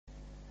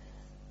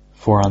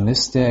For on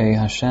this day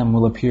Hashem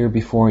will appear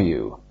before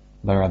you,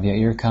 by Rav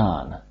Yair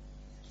Khan.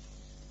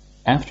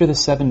 After the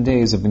 7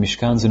 days of the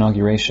Mishkan's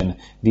inauguration,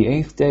 the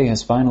 8th day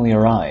has finally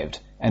arrived,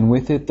 and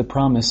with it the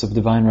promise of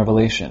divine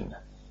revelation.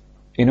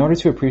 In order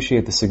to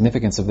appreciate the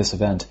significance of this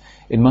event,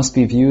 it must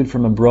be viewed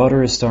from a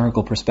broader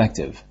historical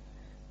perspective.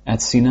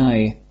 At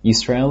Sinai,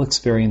 Yisrael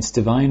experienced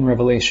divine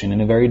revelation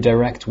in a very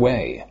direct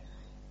way.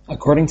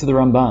 According to the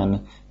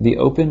Ramban, the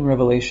open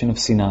revelation of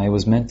Sinai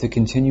was meant to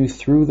continue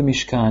through the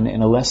Mishkan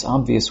in a less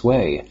obvious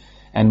way,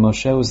 and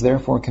Moshe was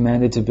therefore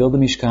commanded to build the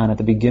Mishkan at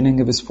the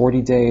beginning of his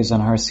 40 days on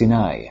Har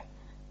Sinai.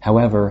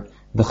 However,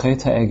 the Chet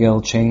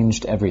HaEgel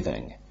changed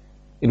everything.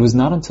 It was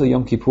not until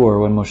Yom Kippur,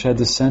 when Moshe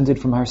descended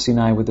from Har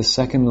Sinai with the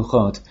second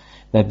Luchot,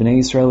 that Bnei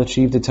Yisrael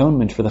achieved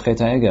atonement for the Chet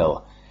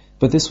HaEgel.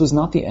 But this was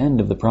not the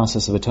end of the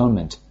process of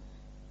atonement.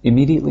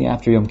 Immediately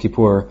after Yom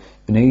Kippur,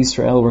 Bnei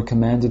Yisrael were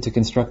commanded to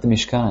construct the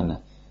Mishkan.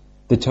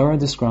 The Torah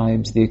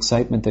describes the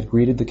excitement that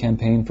greeted the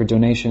campaign for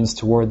donations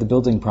toward the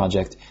building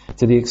project,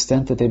 to the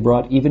extent that they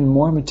brought even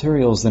more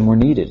materials than were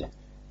needed.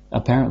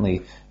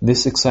 Apparently,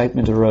 this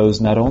excitement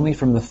arose not only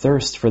from the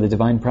thirst for the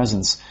divine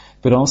presence,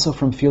 but also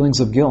from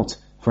feelings of guilt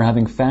for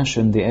having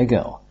fashioned the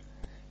Egel.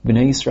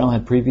 Bnei Yisrael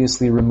had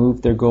previously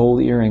removed their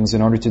gold earrings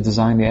in order to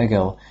design the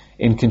Egel.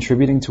 In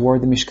contributing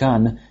toward the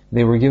Mishkan,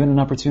 they were given an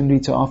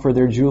opportunity to offer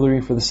their jewelry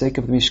for the sake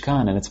of the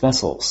Mishkan and its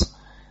vessels.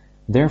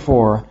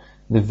 Therefore,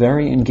 the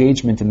very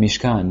engagement in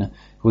Mishkan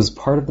was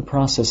part of the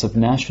process of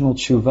national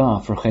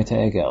tshuva for Chet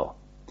HaEgel.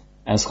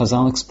 As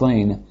Chazal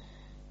explain,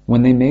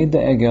 when they made the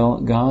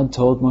Egel, God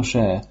told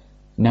Moshe,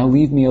 "Now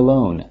leave me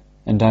alone,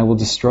 and I will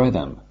destroy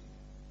them."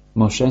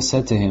 Moshe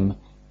said to him,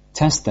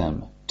 "Test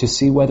them, to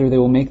see whether they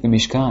will make the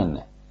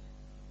Mishkan."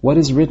 What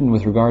is written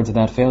with regard to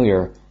that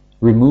failure?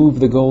 Remove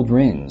the gold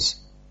rings.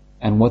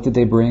 And what did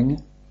they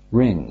bring?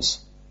 Rings.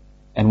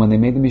 And when they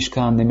made the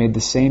Mishkan, they made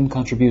the same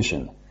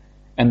contribution.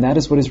 And that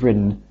is what is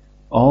written,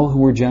 all who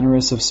were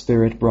generous of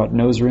spirit brought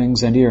nose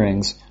rings and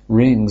earrings,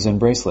 rings and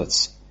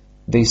bracelets.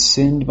 They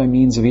sinned by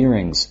means of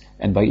earrings,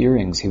 and by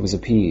earrings he was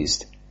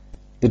appeased.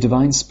 The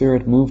divine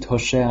spirit moved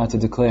Hoshea to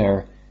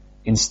declare,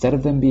 instead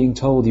of them being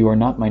told, "You are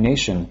not my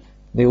nation,"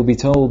 they will be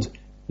told,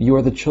 "You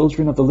are the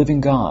children of the living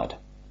God."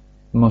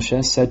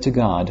 Moshe said to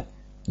God,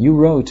 "You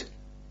wrote,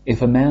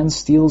 if a man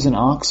steals an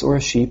ox or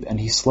a sheep, and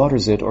he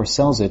slaughters it or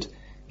sells it,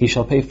 he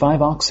shall pay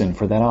 5 oxen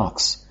for that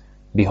ox.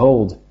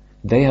 Behold,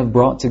 they have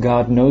brought to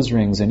God nose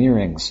rings and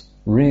earrings,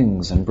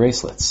 rings and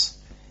bracelets."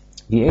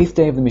 The 8th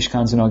day of the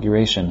Mishkan's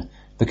inauguration,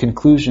 the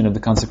conclusion of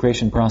the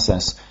consecration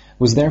process,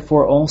 was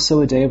therefore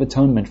also a day of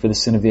atonement for the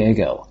sin of the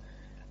Egel.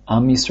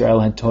 Am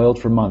Yisrael had toiled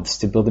for months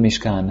to build the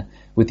Mishkan,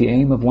 with the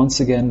aim of once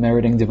again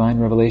meriting divine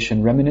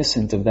revelation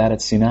reminiscent of that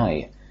at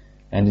Sinai.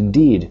 And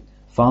indeed,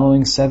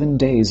 following 7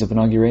 days of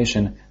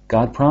inauguration,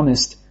 God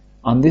promised,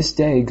 "On this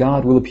day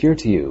God will appear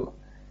to you."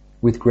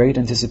 With great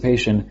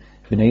anticipation,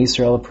 Bnei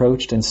Yisrael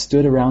approached and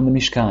stood around the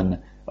Mishkan,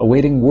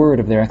 awaiting word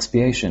of their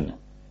expiation.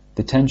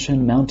 The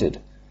tension mounted,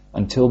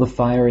 until the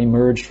fire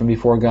emerged from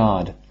before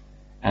God.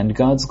 And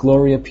God's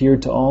glory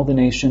appeared to all the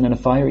nation, and a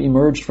fire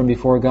emerged from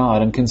before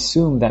God, and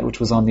consumed that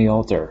which was on the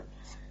altar.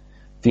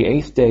 The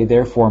 8th day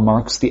therefore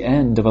marks the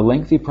end of a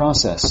lengthy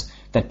process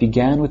that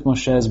began with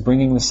Moshe's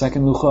bringing the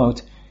second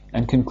Luchot,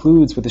 and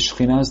concludes with the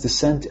Shekhinah's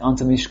descent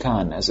onto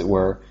Mishkan, as it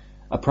were,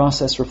 a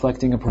process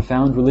reflecting a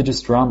profound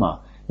religious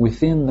drama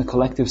within the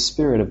collective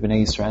spirit of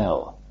Bnei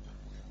Yisrael.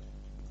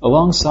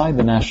 Alongside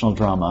the national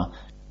drama,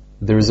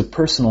 there is a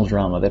personal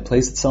drama that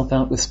plays itself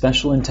out with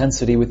special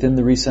intensity within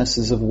the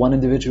recesses of one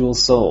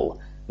individual's soul,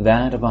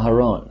 that of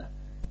Aharon.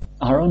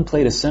 Aharon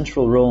played a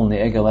central role in the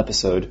Egel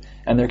episode,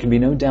 and there can be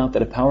no doubt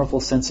that a powerful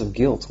sense of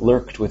guilt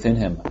lurked within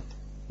him.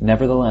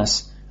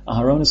 Nevertheless,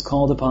 Aharon is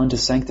called upon to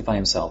sanctify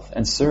himself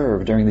and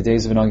serve during the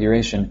days of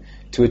inauguration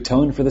to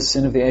atone for the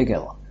sin of the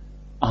Egel.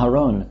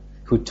 Aharon,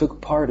 who took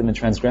part in the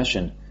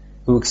transgression,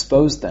 who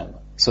exposed them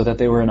so that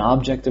they were an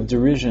object of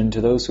derision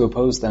to those who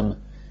opposed them,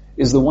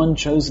 is the one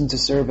chosen to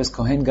serve as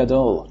Kohen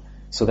Gadol,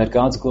 so that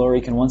God's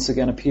glory can once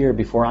again appear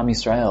before Am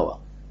Yisrael.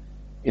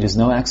 It is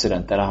no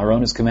accident that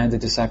Aharon is commanded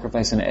to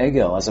sacrifice an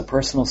Egel as a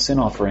personal sin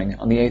offering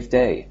on the 8th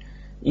day,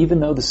 even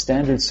though the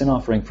standard sin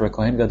offering for a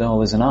Kohen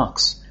Gadol is an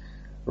ox.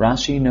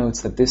 Rashi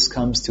notes that this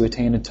comes to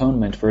attain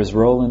atonement for his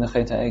role in the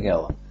Chet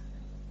HaEgel.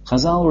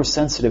 Chazal were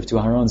sensitive to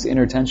Aharon's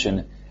inner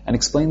tension, and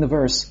explained the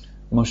verse,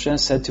 Moshe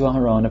said to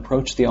Aharon,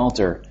 "Approach the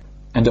altar,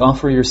 and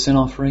offer your sin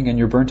offering and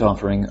your burnt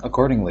offering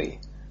accordingly."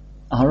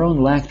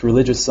 Aharon lacked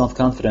religious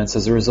self-confidence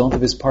as a result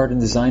of his part in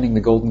designing the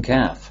golden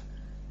calf.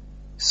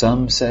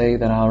 Some say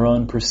that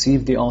Aharon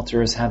perceived the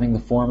altar as having the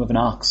form of an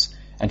ox,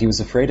 and he was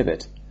afraid of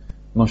it.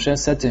 Moshe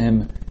said to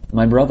him,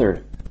 "My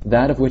brother,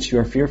 that of which you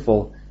are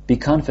fearful, be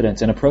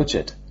confident and approach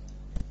it."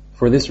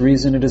 For this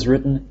reason it is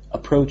written,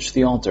 "Approach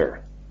the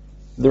altar."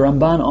 The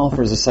Ramban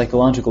offers a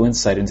psychological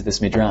insight into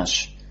this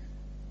midrash.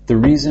 The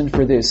reason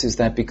for this is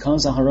that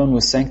because Aharon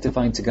was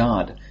sanctified to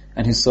God,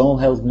 and his soul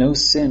held no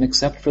sin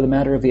except for the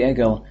matter of the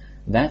Egel,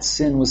 that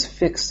sin was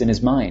fixed in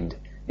his mind,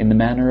 in the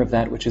manner of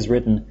that which is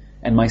written,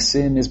 "And my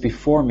sin is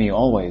before me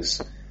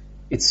always."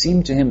 It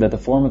seemed to him that the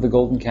form of the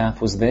golden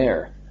calf was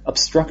there,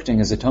 obstructing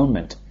his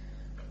atonement.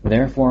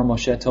 Therefore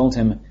Moshe told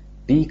him,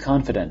 "Be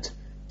confident,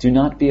 do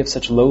not be of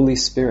such lowly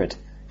spirit,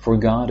 for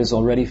God is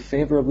already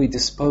favorably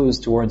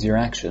disposed towards your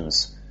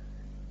actions."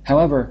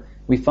 However,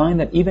 we find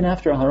that even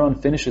after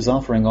Aharon finishes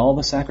offering all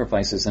the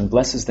sacrifices and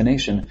blesses the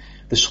nation,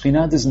 the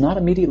Shekhinah does not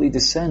immediately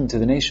descend to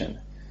the nation.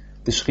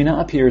 The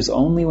Shekhinah appears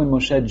only when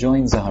Moshe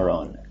joins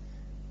Aharon.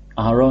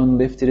 Aharon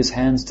lifted his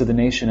hands to the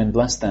nation and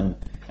blessed them,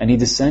 and he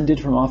descended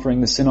from offering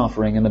the sin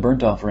offering and the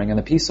burnt offering and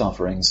the peace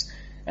offerings,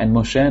 and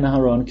Moshe and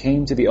Aharon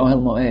came to the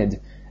Ohel Moed,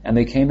 and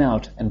they came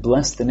out and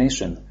blessed the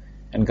nation,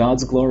 and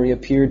God's glory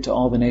appeared to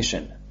all the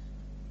nation.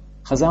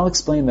 Chazal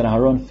explained that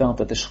Aharon felt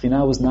that the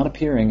Shekhinah was not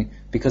appearing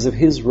because of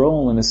his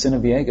role in the sin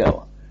of the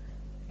Egel.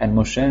 And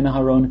Moshe and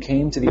Aharon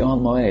came to the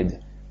Ohel Moed.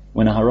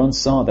 When Aharon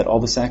saw that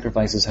all the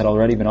sacrifices had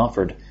already been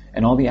offered,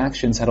 and all the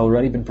actions had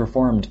already been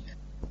performed,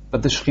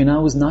 but the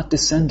Shekhinah was not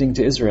descending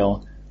to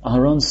Israel,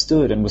 Aharon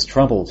stood and was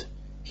troubled.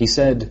 He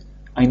said,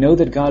 "I know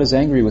that God is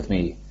angry with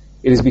me.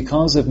 It is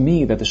because of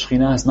me that the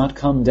Shekhinah has not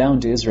come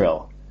down to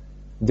Israel.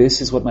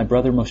 This is what my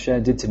brother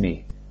Moshe did to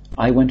me.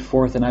 I went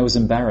forth and I was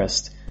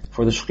embarrassed,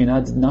 for the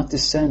Shekhinah did not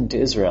descend to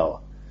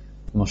Israel."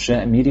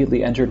 Moshe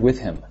immediately entered with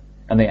him,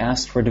 and they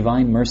asked for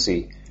divine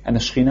mercy, and the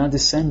Shekhinah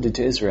descended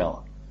to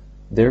Israel.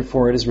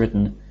 Therefore it is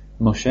written,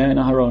 Moshe and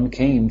Aharon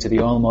came to the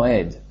Ohel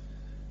Moed.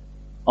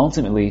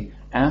 Ultimately,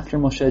 after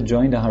Moshe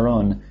joined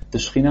Aharon, the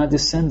Shekhinah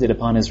descended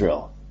upon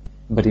Israel.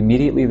 But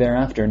immediately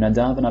thereafter,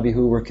 Nadav and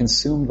Abihu were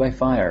consumed by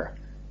fire.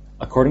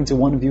 According to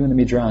one view in the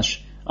Midrash,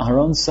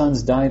 Aharon's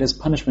sons died as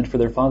punishment for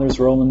their father's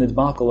role in the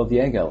debacle of the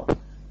Egel.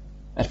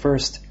 At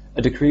first,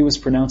 a decree was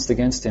pronounced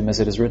against him, as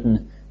it is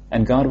written,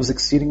 "And God was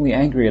exceedingly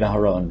angry at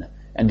Aharon,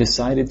 and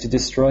decided to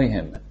destroy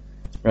him."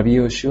 Rabbi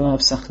Yehoshua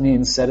of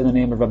Sachnin said in the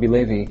name of Rabbi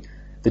Levi,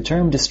 "The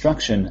term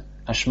destruction,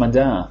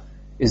 hashmada,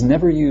 is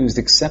never used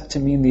except to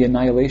mean the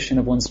annihilation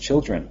of one's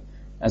children,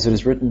 as it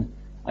is written,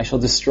 'I shall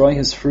destroy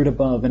his fruit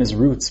above and his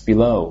roots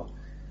below.'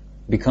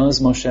 Because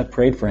Moshe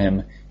prayed for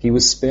him, he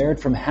was spared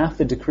from half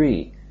the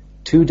decree.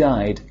 2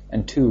 died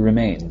and 2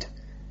 remained.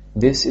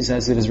 This is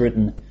as it is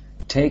written,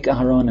 'Take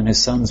Aharon and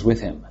his sons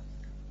with him.'"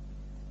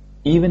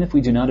 Even if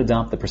we do not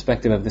adopt the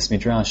perspective of this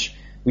midrash,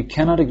 we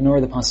cannot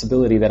ignore the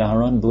possibility that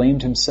Aharon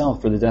blamed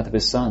himself for the death of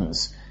his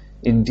sons.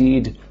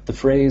 Indeed, the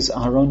phrase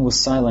 "Aharon was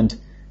silent,"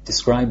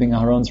 describing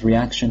Aharon's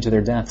reaction to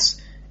their deaths,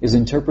 is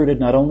interpreted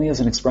not only as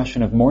an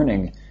expression of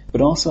mourning,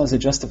 but also as a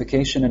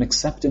justification and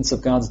acceptance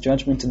of God's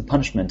judgment and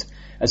punishment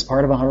as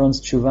part of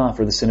Aharon's tshuva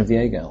for the sin of the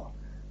Egel.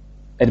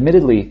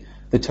 Admittedly,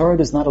 the Torah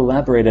does not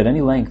elaborate at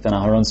any length on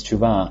Aharon's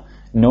tshuva,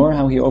 nor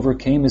how he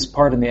overcame his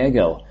part in the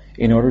Egel,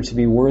 in order to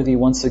be worthy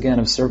once again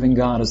of serving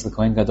God as the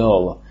Kohen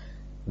Gadol.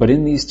 But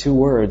in these 2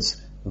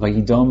 words,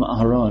 Vayidom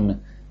Aharon,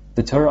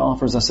 the Torah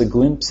offers us a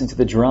glimpse into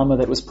the drama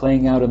that was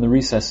playing out in the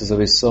recesses of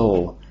his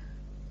soul.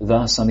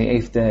 Thus, on the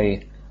 8th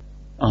day,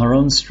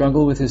 Aharon's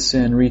struggle with his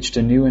sin reached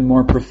a new and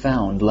more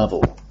profound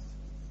level.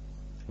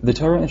 The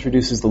Torah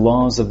introduces the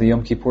laws of the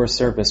Yom Kippur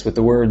service with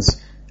the words,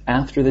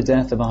 "After the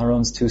death of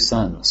Aharon's 2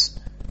 sons."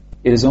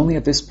 It is only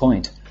at this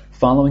point,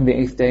 following the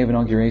 8th day of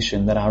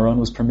inauguration, that Aharon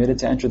was permitted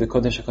to enter the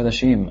Kodesh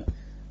HaKodashim.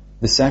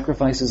 The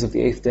sacrifices of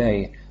the 8th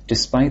day,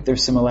 despite their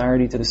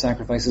similarity to the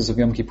sacrifices of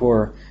Yom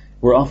Kippur,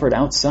 were offered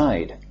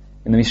outside,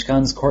 in the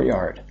Mishkan's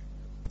courtyard.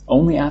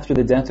 Only after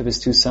the death of his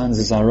 2 sons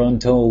is Aharon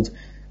told,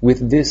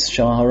 "With this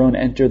shall Aharon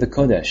enter the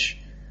Kodesh."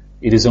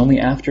 It is only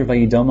after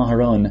Vayidom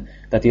Aharon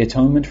that the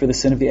atonement for the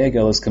sin of the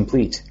Egel is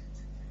complete.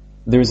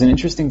 There is an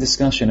interesting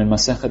discussion in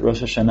Masechet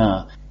Rosh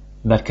Hashanah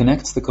that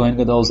connects the Kohen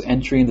Gadol's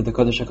entry into the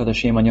Kodesh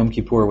HaKodashim on Yom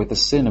Kippur with the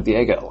sin of the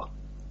Egel.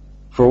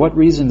 For what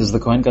reason does the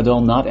Kohen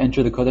Gadol not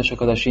enter the Kodesh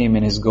HaKodashim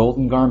in his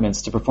golden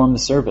garments to perform the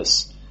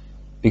service?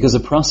 Because a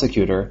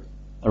prosecutor,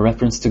 a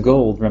reference to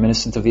gold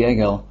reminiscent of the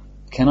Egel,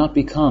 cannot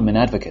become an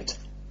advocate.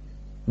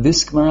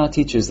 This Gemara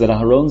teaches that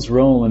Aharon's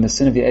role in the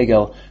sin of the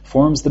Egel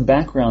forms the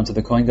background to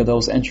the Kohen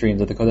Gadol's entry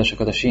into the Kodesh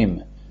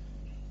HaKodashim.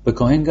 The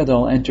Kohen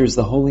Gadol enters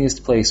the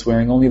holiest place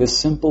wearing only the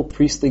simple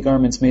priestly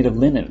garments made of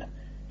linen,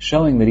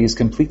 showing that he is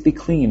completely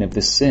clean of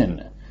this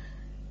sin.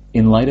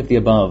 In light of the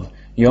above,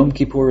 Yom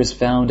Kippur is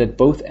found at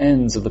both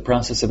ends of the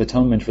process of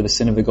atonement for the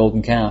sin of the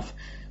golden calf,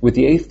 with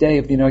the 8th day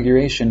of the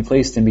inauguration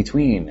placed in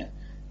between.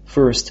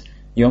 First,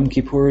 Yom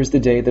Kippur is the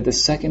day that the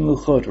 2nd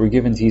Luchot were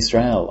given to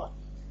Israel.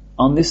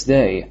 On this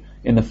day,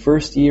 in the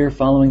 1st year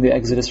following the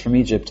exodus from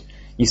Egypt,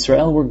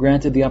 Yisrael were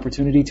granted the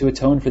opportunity to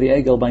atone for the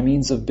Egel by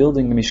means of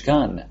building the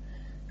Mishkan.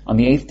 On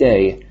the 8th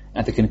day,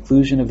 at the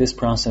conclusion of this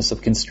process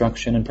of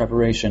construction and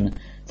preparation,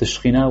 the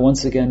Shekhinah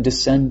once again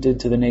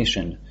descended to the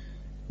nation.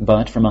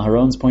 But from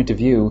Aharon's point of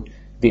view,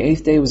 the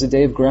 8th day was a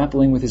day of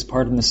grappling with his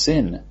part in the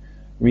sin,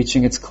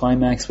 reaching its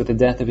climax with the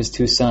death of his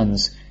 2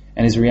 sons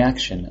and his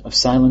reaction of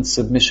silent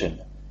submission.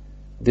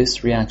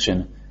 This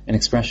reaction, an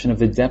expression of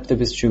the depth of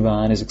his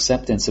tshuva and his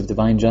acceptance of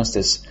divine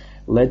justice,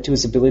 led to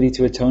his ability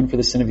to atone for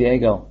the sin of the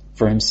Egel,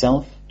 for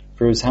himself,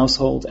 for his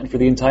household, and for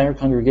the entire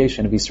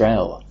congregation of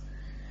Israel.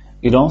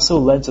 It also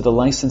led to the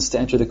license to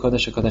enter the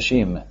Kodesh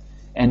HaKodashim,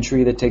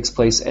 entry that takes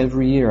place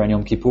every year on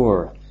Yom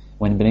Kippur,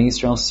 when Bnei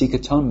Israel seek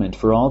atonement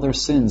for all their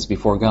sins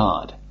before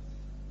God.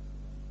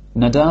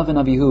 Nadav and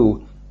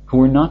Abihu, who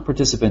were not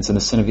participants in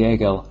the sin of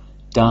Yegel,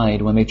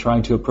 died when they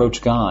tried to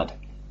approach God.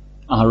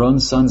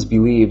 Aharon's sons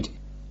believed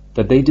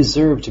that they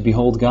deserved to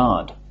behold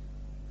God.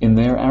 In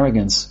their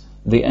arrogance,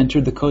 they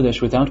entered the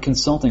Kodesh without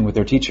consulting with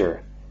their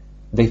teacher.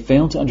 They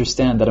failed to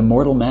understand that a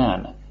mortal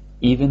man,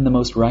 even the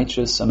most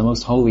righteous and the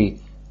most holy,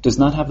 does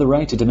not have the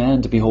right to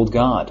demand to behold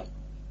God.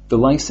 The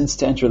license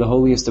to enter the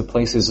holiest of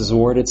places is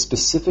awarded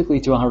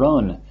specifically to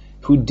Aharon,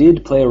 who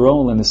did play a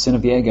role in the sin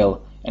of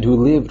Yegel and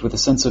who lived with a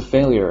sense of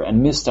failure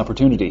and missed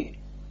opportunity.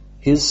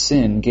 His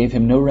sin gave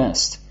him no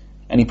rest,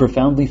 and he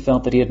profoundly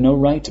felt that he had no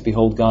right to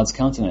behold God's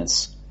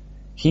countenance.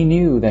 He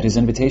knew that his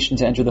invitation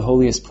to enter the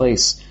holiest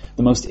place,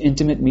 the most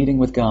intimate meeting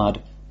with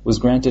God, was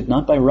granted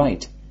not by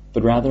right,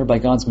 but rather by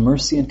God's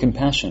mercy and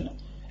compassion,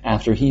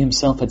 after he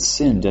himself had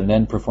sinned and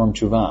then performed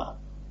tshuva.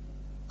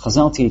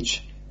 Chazal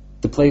teach,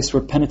 the place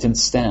where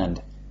penitents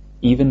stand,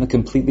 even the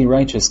completely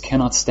righteous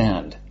cannot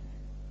stand.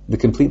 The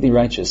completely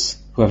righteous,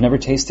 who have never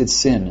tasted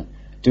sin,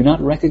 do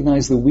not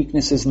recognize the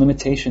weaknesses and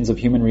limitations of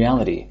human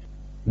reality.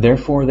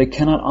 Therefore, they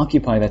cannot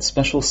occupy that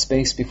special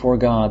space before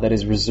God that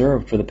is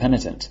reserved for the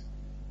penitent.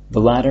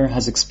 The latter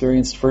has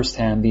experienced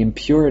firsthand the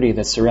impurity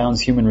that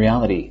surrounds human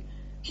reality.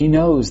 He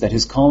knows that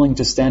his calling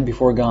to stand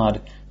before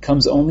God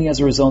comes only as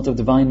a result of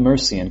divine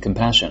mercy and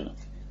compassion.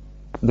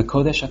 The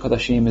Kodesh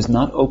HaKodashim is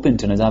not open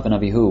to Nadav and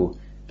Abihu,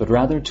 but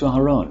rather to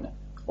Aharon,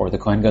 or the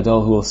Kohen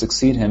Gadol who will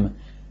succeed him,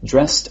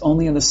 dressed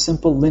only in the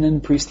simple linen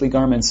priestly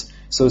garments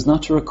so as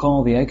not to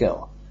recall the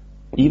Egel.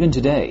 Even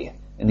today,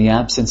 in the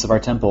absence of our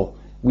temple,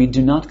 we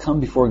do not come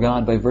before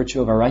God by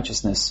virtue of our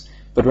righteousness,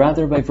 but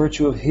rather by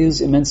virtue of His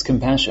immense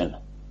compassion.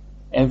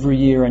 Every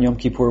year on Yom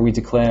Kippur we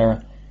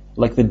declare,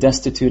 like the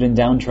destitute and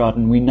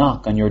downtrodden, we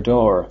knock on your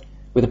door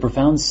with a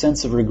profound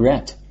sense of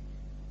regret.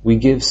 We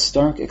give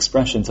stark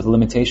expression to the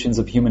limitations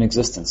of human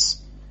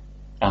existence.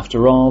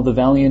 After all, the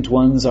valiant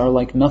ones are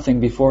like nothing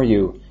before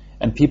you,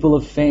 and people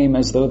of fame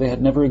as though they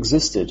had never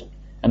existed,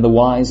 and the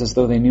wise as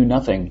though they knew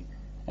nothing,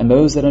 and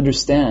those that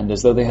understand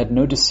as though they had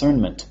no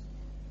discernment.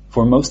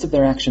 For most of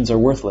their actions are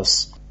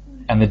worthless,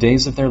 and the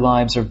days of their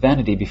lives are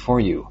vanity before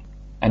you,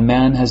 and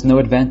man has no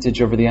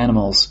advantage over the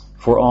animals,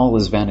 for all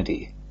is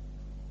vanity.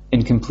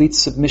 In complete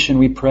submission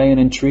we pray and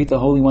entreat the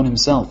Holy One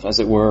Himself, as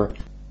it were,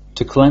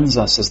 to cleanse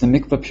us as the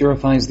mikvah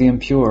purifies the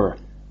impure,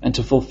 and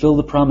to fulfill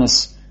the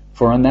promise,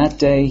 for on that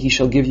day He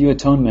shall give you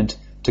atonement,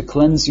 to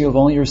cleanse you of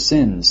all your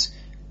sins.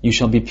 You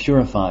shall be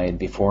purified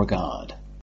before God.